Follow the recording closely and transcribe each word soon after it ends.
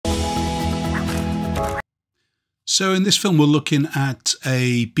So in this film, we're looking at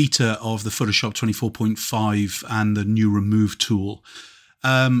a beta of the Photoshop 24.5 and the new remove tool.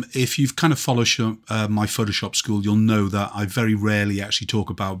 If you've kind of followed my Photoshop school, you'll know that I very rarely actually talk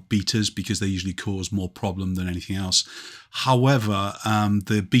about betas because they usually cause more problem than anything else. However,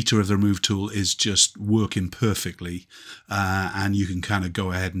 the beta of the remove tool is just working perfectly, and you can kind of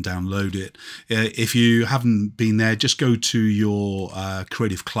go ahead and download it. If you haven't been there, just go to your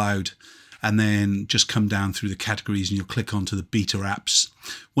Creative Cloud and then just come down through the categories and you'll click onto the beta apps.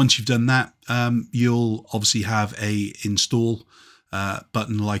 Once you've done that, you'll obviously have a install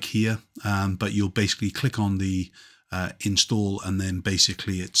button like here, but you'll basically click on the install and then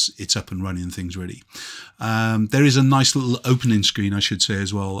basically it's up and running and things ready. There is a nice little opening screen, I should say,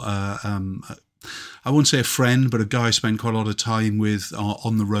 as well. I won't say a friend, but a guy I spent quite a lot of time with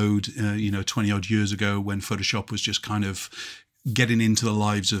on the road, 20 odd years ago when Photoshop was just kind of getting into the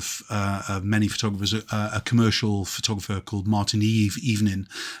lives of many photographers. A commercial photographer called Martin Evening,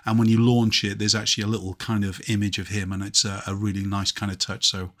 and when you launch it, there's actually a little kind of image of him, and it's a really nice kind of touch.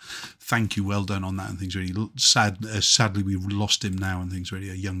 So thank you, well done on that and things. Really sadly we've lost him now and things.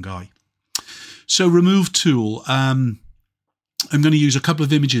 Really a young guy. So remove tool. I'm going to use a couple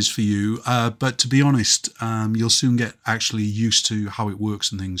of images for you, but to be honest, you'll soon get actually used to how it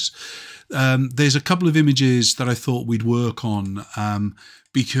works and things. There's a couple of images that I thought we'd work on,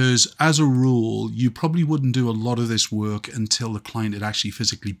 because as a rule, you probably wouldn't do a lot of this work until the client had actually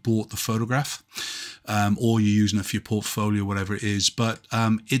physically bought the photograph, or you're using it for your portfolio, whatever it is. But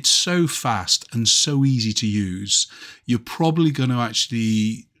it's so fast and so easy to use, you're probably going to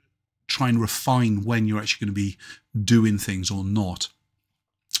actually try and refine when you're actually going to be doing things or not.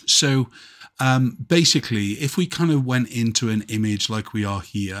 So basically, if we kind of went into an image like we are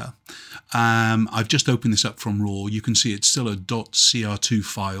here, I've just opened this up from RAW. You can see it's still a .cr2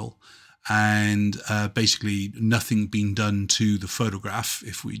 file, and basically nothing been done to the photograph.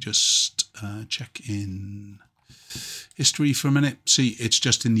 If we just check in history for a minute, see, it's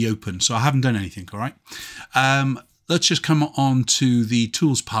just in the open, so I haven't done anything. All right. Let's just come on to the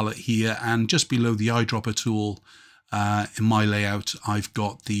tools palette here, and just below the eyedropper tool in my layout, I've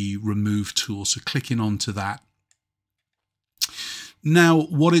got the remove tool. So clicking onto that. Now,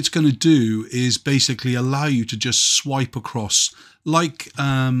 what it's going to do is basically allow you to just swipe across, like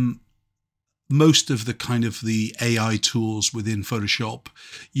most of the kind of the AI tools within Photoshop.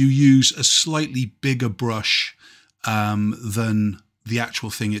 You use a slightly bigger brush than the actual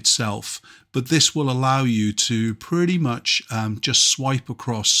thing itself, but this will allow you to pretty much just swipe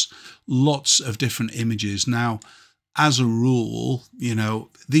across lots of different images. Now, as a rule,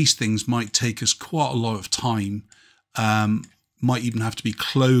 these things might take us quite a lot of time, might even have to be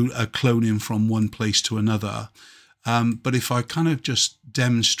cloning from one place to another. But if I kind of just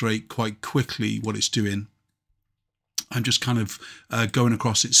demonstrate quite quickly what it's doing, I'm just kind of going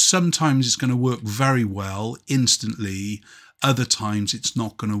across it. Sometimes it's going to work very well instantly. Other times it's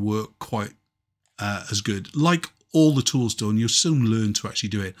not going to work quite as good. Like all the tools do, and you'll soon learn to actually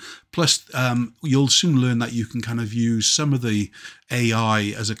do it. Plus, you'll soon learn that you can kind of use some of the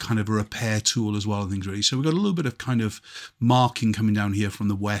AI as a kind of a repair tool as well and things really. So we've got a little bit of kind of marking coming down here from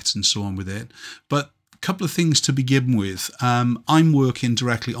the wet and so on with it. But a couple of things to begin with. I'm working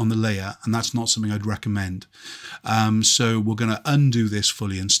directly on the layer, and that's not something I'd recommend. So we're going to undo this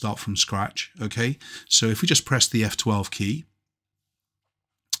fully and start from scratch. Okay. So if we just press the F12 key,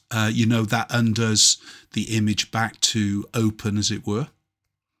 that undoes the image back to open, as it were.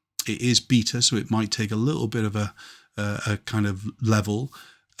 It is beta, so it might take a little bit of a kind of level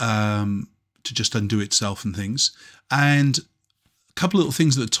to just undo itself and things. And a couple of little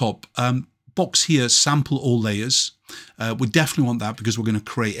things at the top. Box here, sample all layers. We definitely want that because we're going to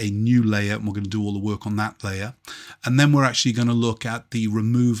create a new layer and we're going to do all the work on that layer. And then we're actually going to look at the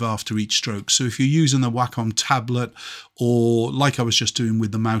remove after each stroke. So if you're using the Wacom tablet, or like I was just doing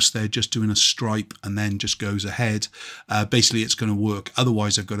with the mouse there, just doing a stripe and then just goes ahead, basically it's going to work.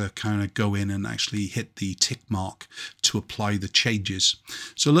 Otherwise, I've got to kind of go in and actually hit the tick mark to apply the changes.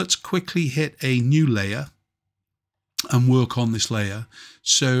 So let's quickly hit a new layer and work on this layer.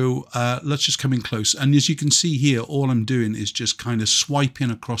 So let's just come in close, and as you can see here, all I'm doing is just kind of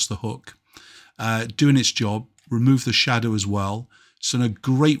swiping across the hook, doing its job. Remove the shadow as well. So a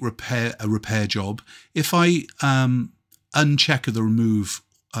great repair job. If I uncheck the remove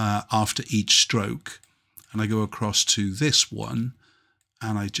after each stroke, and I go across to this one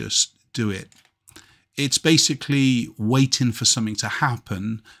and I just do it, it's basically waiting for something to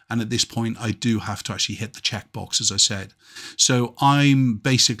happen, and at this point I do have to actually hit the checkbox, as I said. So I'm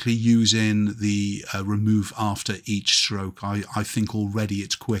basically using the remove after each stroke. I think already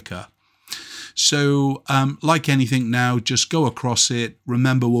it's quicker. So like anything now, just go across it.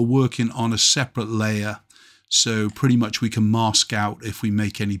 Remember, we're working on a separate layer, so pretty much we can mask out if we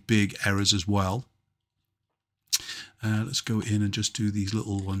make any big errors as well. Let's go in and just do these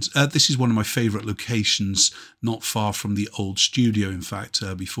little ones. This is one of my favorite locations, not far from the old studio, in fact,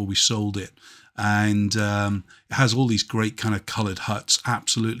 before we sold it. And it has all these great kind of colored huts,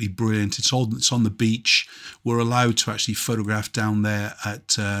 absolutely brilliant. It's on the beach. We're allowed to actually photograph down there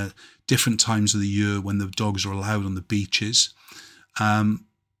at different times of the year when the dogs are allowed on the beaches.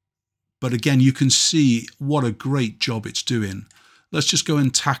 But again, you can see what a great job it's doing. Let's just go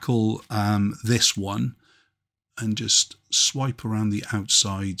and tackle this one and just swipe around the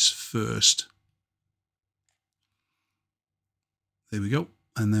outsides first. There we go.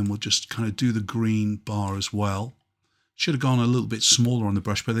 And then we'll just kind of do the green bar as well. Should have gone a little bit smaller on the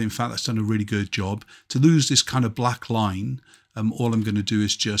brush, but in fact, that's done a really good job. To lose this kind of black line, all I'm going to do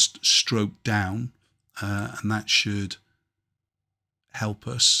is just stroke down, and that should help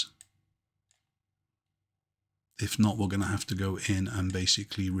us. If not, we're going to have to go in and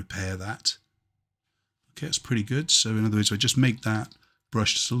basically repair that. Okay, that's pretty good. So in other words, I just make that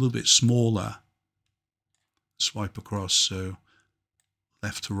brush just a little bit smaller. Swipe across, so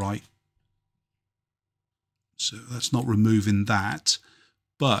left to right. So that's not removing that.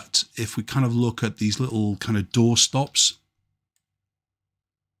 But if we kind of look at these little kind of door stops,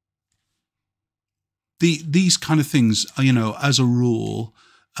 these kind of things, you know, as a rule,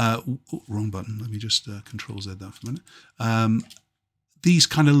 wrong button. Let me just Control Z that for a minute. These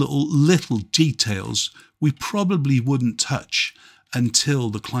kind of little details we probably wouldn't touch until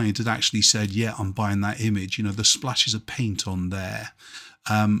the client had actually said, yeah, I'm buying that image. You know, the splashes of paint on there.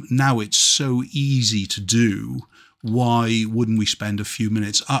 Now it's so easy to do. Why wouldn't we spend a few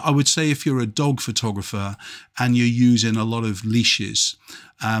minutes? I would say if you're a dog photographer and you're using a lot of leashes,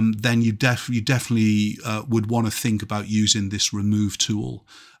 then you definitely would want to think about using this remove tool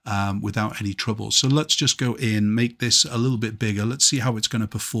without any trouble. So let's just go in, make this a little bit bigger. Let's see how it's going to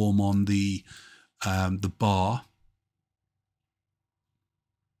perform on the bar.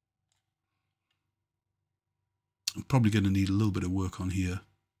 I'm probably going to need a little bit of work on here.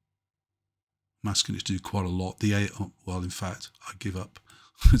 I'm asking it to do quite a lot. Well, in fact, I give up.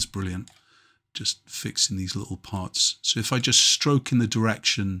 It's brilliant. Just fixing these little parts. So if I just stroke in the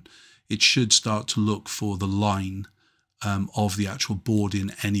direction, it should start to look for the line of the actual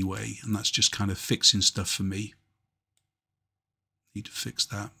boarding anyway. And that's just kind of fixing stuff for me. Need to fix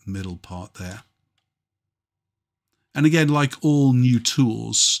that middle part there. And again, like all new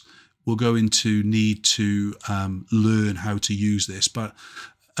tools, we're going to need to learn how to use this. But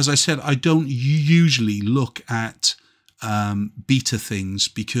as I said, I don't usually look at beta things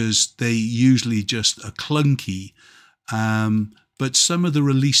because they usually just are clunky. But some of the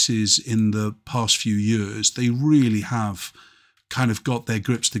releases in the past few years, they really have kind of got their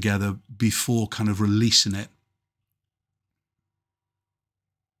grips together before kind of releasing it.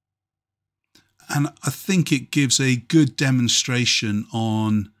 And I think it gives a good demonstration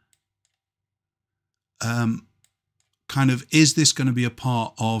on kind of, is this going to be a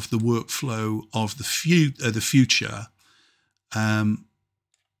part of the workflow of the future?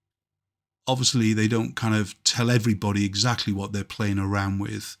 Obviously, they don't kind of tell everybody exactly what they're playing around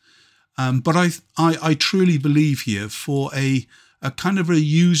with. But I truly believe here, for a kind of a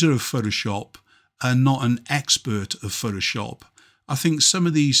user of Photoshop and not an expert of Photoshop, I think some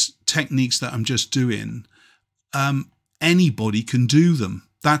of these techniques that I'm just doing, anybody can do them.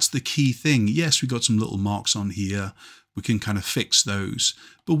 That's the key thing. Yes, we've got some little marks on here. We can kind of fix those.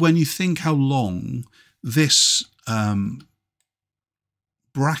 But when you think how long this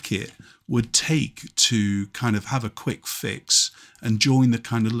bracket would take to kind of have a quick fix and join the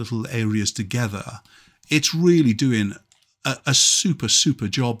kind of little areas together, it's really doing a super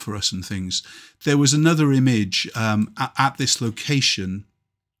job for us and things. There was another image at this location.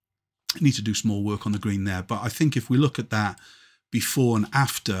 I need to do some more work on the green there, but I think if we look at that before and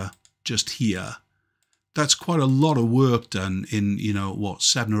after just here, that's quite a lot of work done in, you know, what,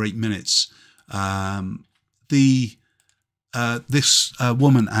 7 or 8 minutes. This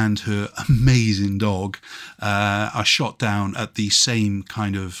woman and her amazing dog are shot down at the same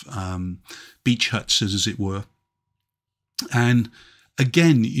kind of beach huts, as it were. And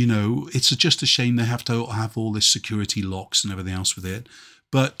again, you know, it's just a shame they have to have all this security locks and everything else with it.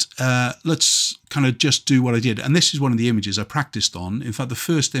 But let's kind of just do what I did. And this is one of the images I practiced on. In fact, the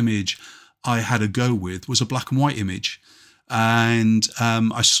first image I had a go with was a black and white image. And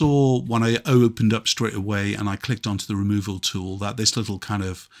I saw when I opened up straight away and I clicked onto the removal tool that this little kind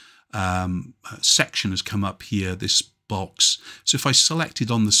of section has come up here, this box. So if I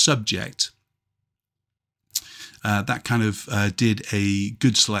selected on the subject, That kind of did a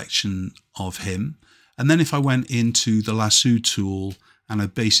good selection of him. And then if I went into the lasso tool and I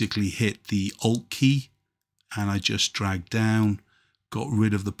basically hit the Alt key and I just dragged down, got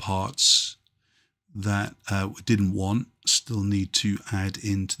rid of the parts that didn't want, still need to add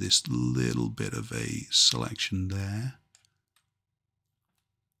into this little bit of a selection there.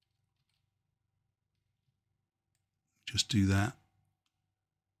 Just do that.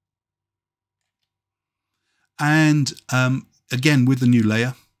 And again, with the new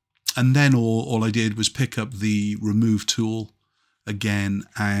layer, and then all I did was pick up the remove tool again,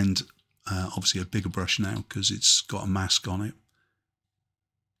 and obviously a bigger brush now because it's got a mask on it.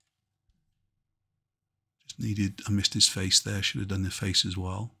 I missed his face there, should have done the face as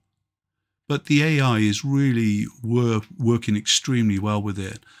well. But the AI is really working extremely well with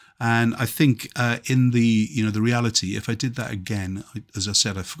it. And I think in the reality, if I did that again, as I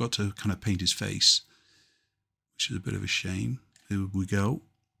said, I forgot to kind of paint his face, which is a bit of a shame. Here we go.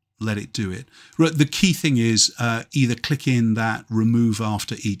 Let it do it. The key thing is either click in that remove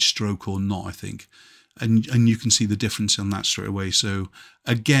after each stroke or not, I think. And you can see the difference on that straight away. So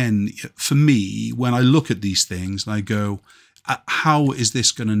again, for me, when I look at these things and I go, how is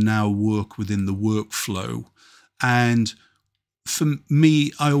this going to now work within the workflow? And for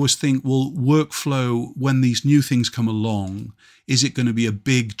me, I always think, well, workflow, when these new things come along, is it going to be a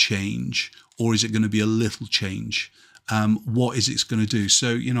big change or is it going to be a little change? What is it going to do?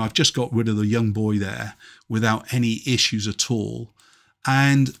 So, I've just got rid of the young boy there without any issues at all.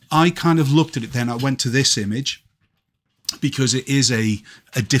 And I kind of looked at it then. I went to this image because it is a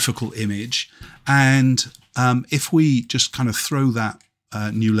difficult image. And if we just kind of throw that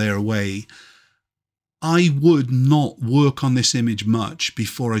new layer away, I would not work on this image much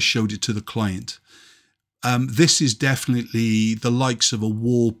before I showed it to the client. This is definitely the likes of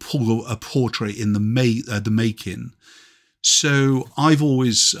a portrait in the making. So I've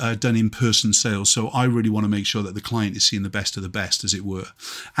always done in-person sales, so I really want to make sure that the client is seeing the best of the best, as it were.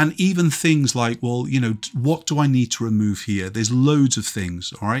 And even things like, well, what do I need to remove here? There's loads of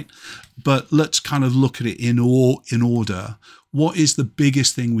things, all right? But let's kind of look at it in order. What is the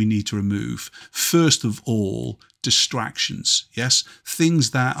biggest thing we need to remove? First of all, distractions, yes? Things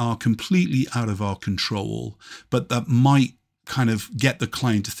that are completely out of our control, but that might kind of get the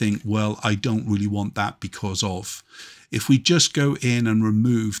client to think, well, I don't really want that because of. If we just go in and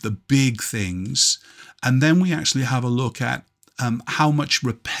remove the big things, and then we actually have a look at how much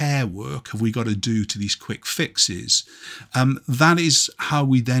repair work have we got to do to these quick fixes, that is how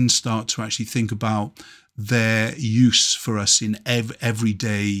we then start to actually think about their use for us in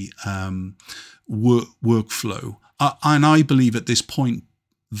everyday workflow. And I believe at this point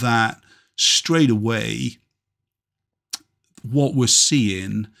that straight away, what we're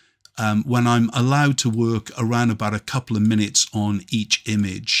seeing when I'm allowed to work around about a couple of minutes on each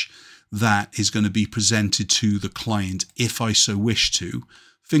image that is going to be presented to the client, if I so wish to,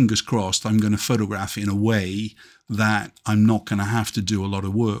 fingers crossed, I'm going to photograph in a way that I'm not going to have to do a lot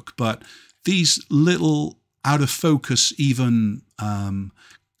of work. But these little out of focus, even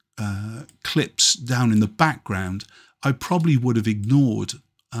clips down in the background, I probably would have ignored,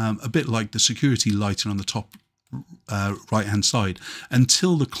 a bit like the security lighting on the top right hand side,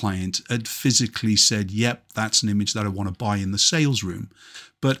 until the client had physically said, yep, that's an image that I want to buy in the sales room.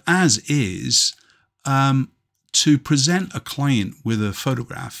 But as is, to present a client with a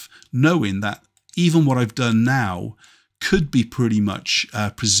photograph, knowing that even what I've done now could be pretty much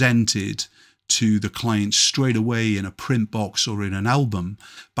presented to the client straight away in a print box or in an album.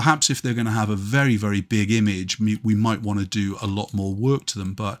 Perhaps if they're going to have a very, very big image, we might want to do a lot more work to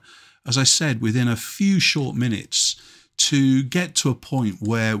them. But as I said, within a few short minutes, to get to a point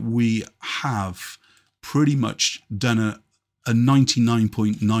where have pretty much done a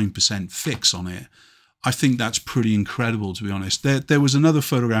 99.9% fix on it, I think that's pretty incredible, to be honest. There was another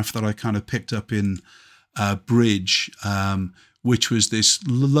photograph that I kind of picked up in Bridge, which was this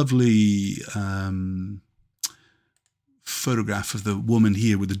lovely photograph of the woman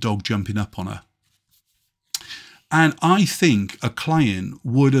here with the dog jumping up on her. And I think a client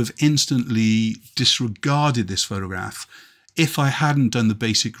would have instantly disregarded this photograph if I hadn't done the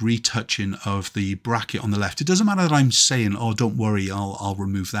basic retouching of the bracket on the left. It doesn't matter that I'm saying, oh, don't worry, I'll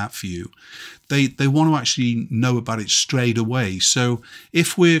remove that for you. They want to actually know about it straight away. So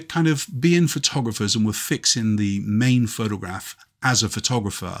if we're kind of being photographers and we're fixing the main photograph as a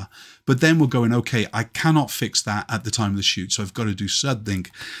photographer, but then we're going, okay, I cannot fix that at the time of the shoot, so I've got to do something.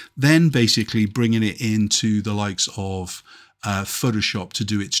 Then basically bringing it into the likes of Photoshop to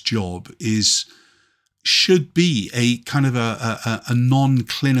do its job should be a kind of a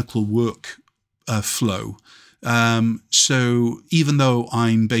non-clinical work flow. So even though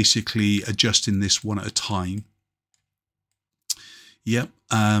I'm basically adjusting this one at a time, yep,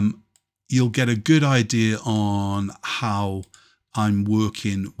 you'll get a good idea on how I'm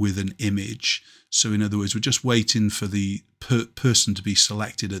working with an image. So in other words, we're just waiting for the person to be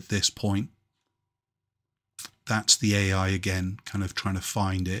selected at this point. That's the AI again, kind of trying to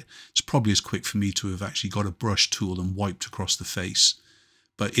find it. It's probably as quick for me to have actually got a brush tool and wiped across the face,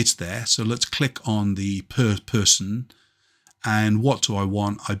 but it's there. So let's click on the person. And what do I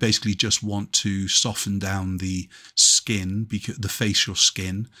want? I basically just want to soften down the skin, because the facial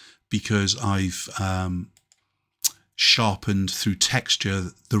skin, because I've sharpened through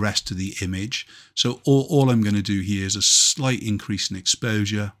texture the rest of the image. So all I'm going to do here is a slight increase in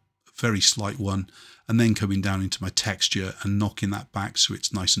exposure, a very slight one, and then coming down into my texture and knocking that back so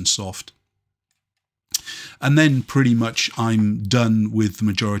it's nice and soft. And then pretty much I'm done with the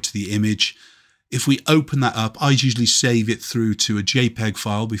majority of the image. If we open that up, I usually save it through to a JPEG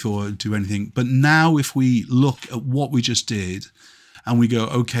file before I do anything. But now if we look at what we just did and we go,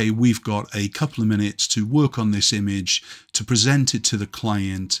 okay, we've got a couple of minutes to work on this image, to present it to the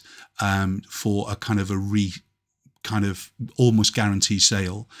client for a kind of almost guaranteed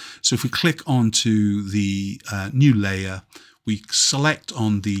sale. So if we click onto the new layer, we select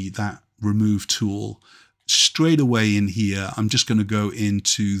on that remove tool. Straight away in here, I'm just going to go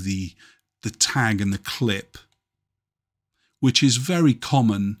into the tag and the clip, which is very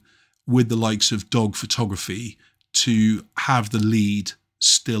common with the likes of dog photography to have the lead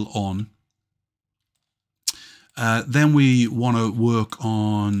still on. Then we want to work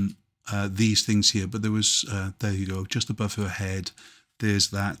on these things here, but there was, there you go, just above her head, there's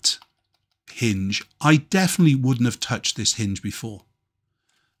that hinge. I definitely wouldn't have touched this hinge before.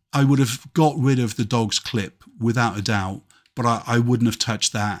 I would have got rid of the dog's clip without a doubt, but I wouldn't have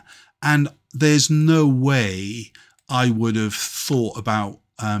touched that. And there's no way I would have thought about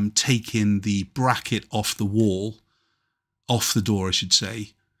taking the bracket off the wall, off the door, I should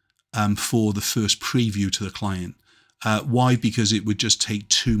say, for the first preview to the client. Why? Because it would just take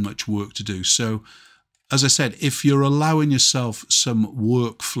too much work to do. So, as I said, if you're allowing yourself some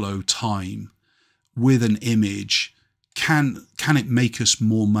workflow time with an image, can it make us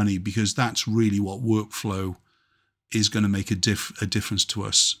more money? Because that's really what workflow is going to make a difference to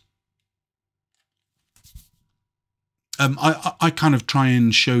us. I kind of try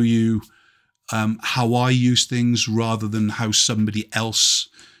and show you how I use things rather than how somebody else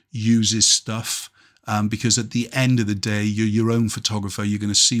uses stuff. Because at the end of the day, you're your own photographer. You're going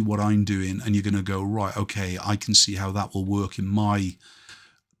to see what I'm doing and you're going to go, right, okay, I can see how that will work in my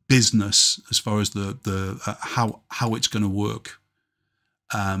business as far as how it's going to work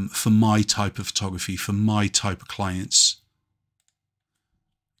for my type of photography, for my type of clients.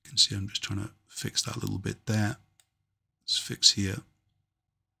 You can see I'm just trying to fix that a little bit there. Let's fix here.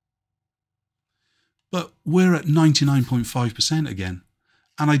 But we're at 99.5% again.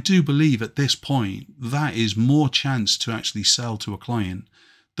 And I do believe at this point, that is more chance to actually sell to a client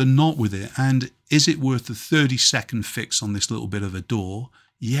than not with it. And is it worth the 30-second fix on this little bit of a door?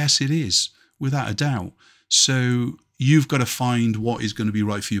 Yes, it is, without a doubt. So you've got to find what is going to be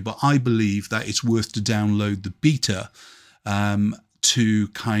right for you. But I believe that it's worth to download the beta to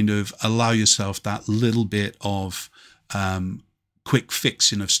kind of allow yourself that little bit of quick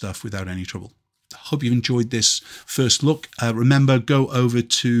fixing of stuff without any trouble. Hope you've enjoyed this first look. Remember, go over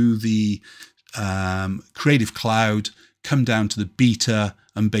to the Creative Cloud, come down to the beta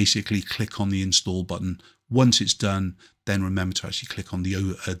and basically click on the install button. Once it's done, then remember to actually click on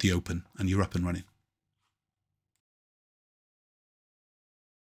the open and you're up and running.